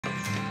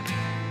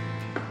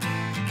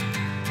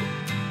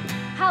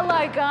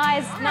Hello,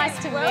 guys. Hi. Nice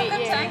to meet you.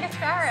 Welcome to Angus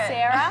Barrett.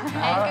 Sarah,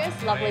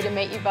 Angus, lovely to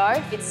meet you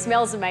both. It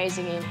smells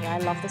amazing in here. I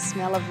love the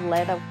smell of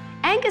leather.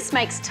 Angus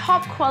makes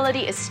top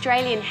quality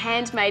Australian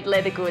handmade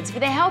leather goods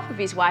with the help of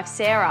his wife,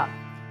 Sarah.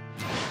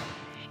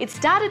 It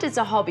started as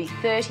a hobby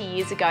 30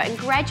 years ago and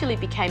gradually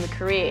became a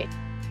career.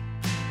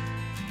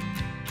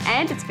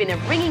 And it's been a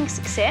ringing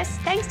success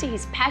thanks to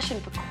his passion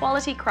for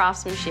quality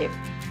craftsmanship.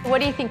 What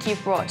do you think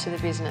you've brought to the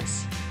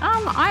business?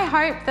 I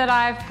hope that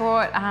I've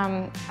brought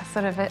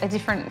a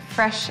different,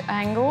 fresh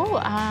angle.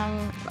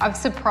 I've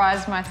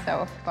surprised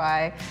myself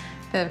by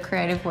the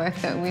creative work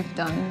that we've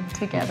done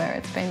together.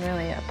 It's been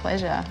really a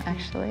pleasure,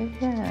 actually,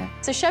 yeah.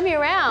 So show me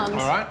around.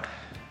 All right.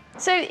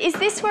 So is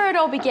this where it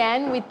all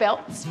began, with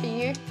belts for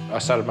you? I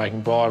started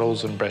making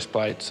bridles and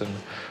breastplates, and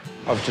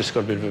I've just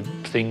got a bit of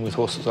a thing with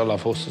horses. I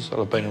love horses.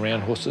 I've been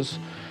around horses,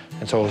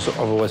 and so I've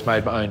always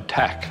made my own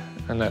tack,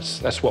 and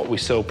that's what we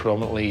sell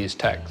predominantly is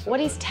tack. What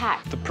is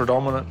tack? The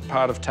predominant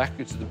part of tack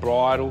is the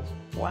bridle.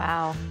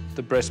 Wow.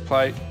 The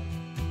breastplate.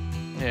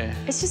 Yeah.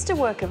 It's just a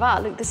work of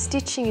art. Look, the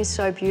stitching is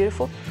so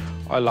beautiful.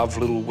 I love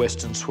little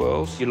western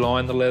swirls. You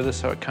line the leather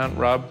so it can't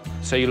rub.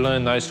 So you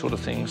learn those sort of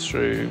things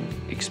through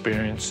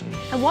experience.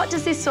 And what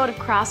does this sort of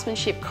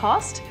craftsmanship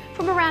cost?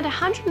 From around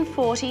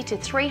 $140 to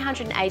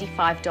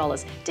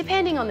 $385,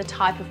 depending on the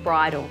type of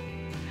bridle.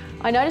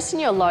 I noticed in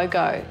your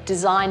logo,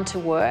 designed to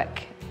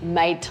work,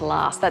 made to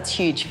last. That's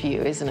huge for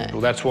you, isn't it?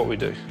 Well, that's what we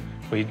do.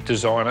 We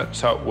design it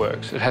so it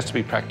works. It has to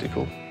be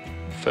practical,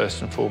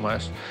 first and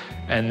foremost,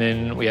 and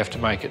then we have to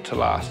make it to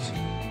last.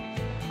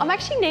 I'm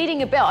actually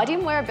needing a belt. I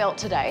didn't wear a belt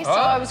today, so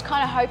I was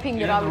kind of hoping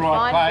that I would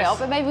find a belt,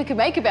 but maybe we could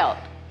make a belt.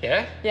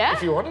 Yeah? Yeah?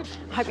 If you wanted.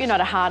 I hope you're not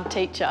a hard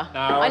teacher. No.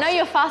 I know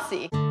you're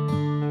fussy.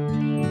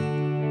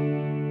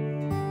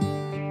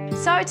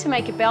 So to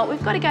make a belt,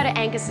 we've got to go to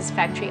Angus's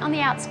factory on the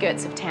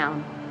outskirts of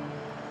town.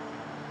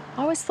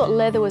 I always thought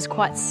leather was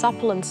quite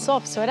supple and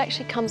soft, so it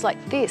actually comes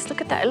like this.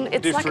 Look at that.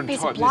 It's like a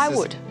piece of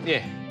plywood.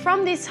 Yeah.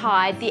 From this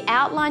hide, the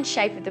outline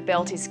shape of the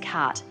belt is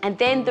cut, and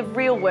then the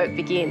real work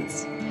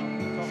begins.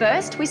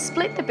 First, we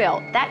split the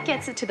belt. That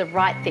gets it to the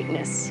right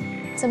thickness.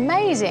 It's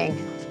amazing.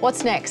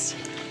 What's next?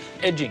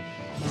 Edging.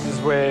 This is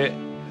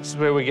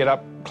where we get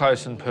up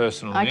close and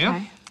personal now.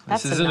 Okay.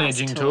 This is an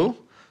edging tool.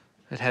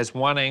 It has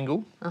one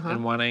angle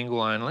and one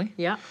angle only,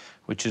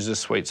 which is a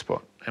sweet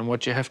spot. And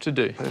what you have to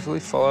do, carefully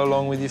follow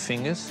along with your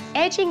fingers.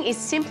 Edging is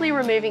simply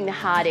removing the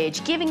hard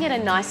edge, giving it a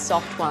nice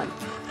soft one.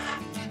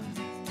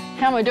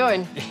 How am I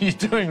doing? You're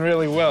doing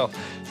really well,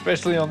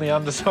 especially on the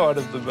underside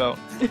of the belt.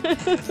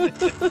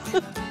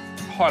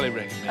 Highly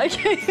recommend.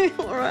 Okay,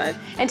 all right.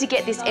 And to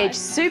get this edge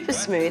super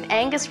smooth,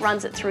 Angus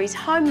runs it through his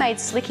homemade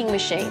slicking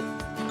machine.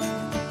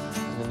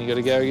 And then you got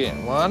to go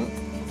again. One.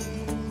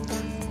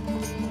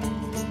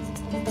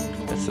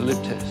 That's the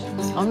lip test.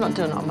 I'm not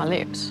doing it on my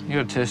lips. You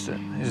got to test it.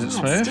 Is it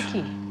smooth? It's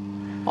sticky.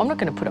 I'm not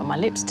going to put it on my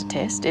lips to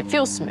test. It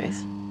feels smooth.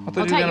 I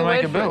thought you were going to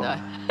make a belt.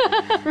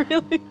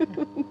 Really?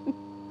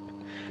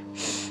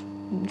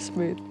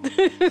 Smooth.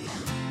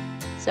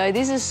 So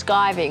this is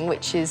skiving,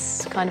 which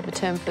is kind of a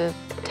term for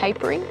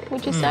tapering,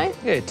 would you say?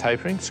 Yeah,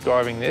 tapering,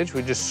 skiving the edge.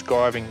 We're just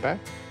skiving back.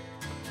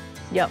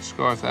 Yep.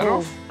 Skive that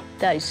off.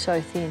 That is so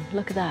thin.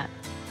 Look at that.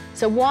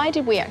 So why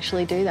did we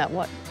actually do that?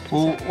 Well,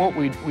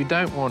 we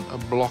don't want a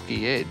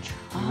blocky edge.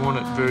 We want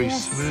it very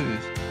smooth.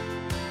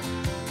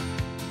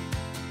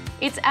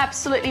 It's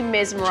absolutely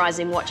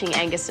mesmerising watching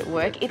Angus at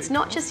work. It's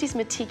not just his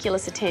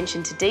meticulous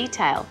attention to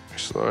detail.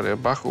 Slide our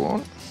buckle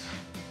on.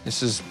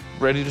 This is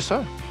ready to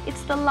sew.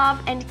 It's the love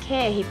and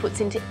care he puts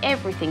into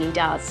everything he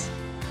does.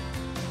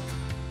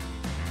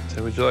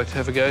 So would you like to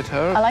have a go,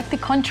 Tara? I like the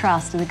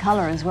contrast of the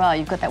colour as well.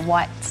 You've got that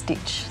white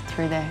stitch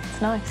through there.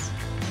 It's nice.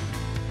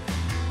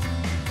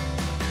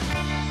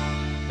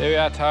 There we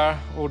are, Tara.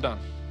 All done.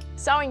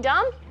 Sewing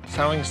done?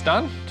 Sewing's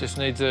done. Just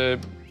needs a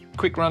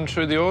quick run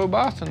through the oil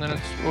bath and then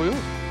it's all yours.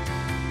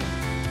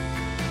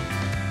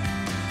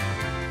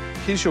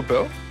 Here's your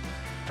belt.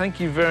 Thank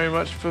you very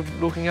much for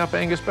looking up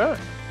Angus Barrett.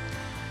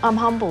 I'm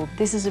humbled.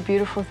 This is a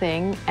beautiful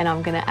thing and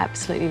I'm going to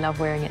absolutely love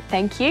wearing it.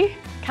 Thank you.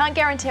 Can't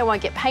guarantee I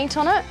won't get paint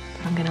on it,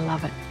 but I'm going to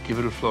love it. Give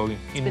it a flogging.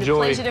 It's been a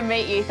pleasure to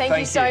meet you. Thank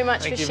you so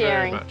much for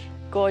sharing. Very much.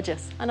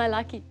 Gorgeous. And I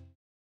like it.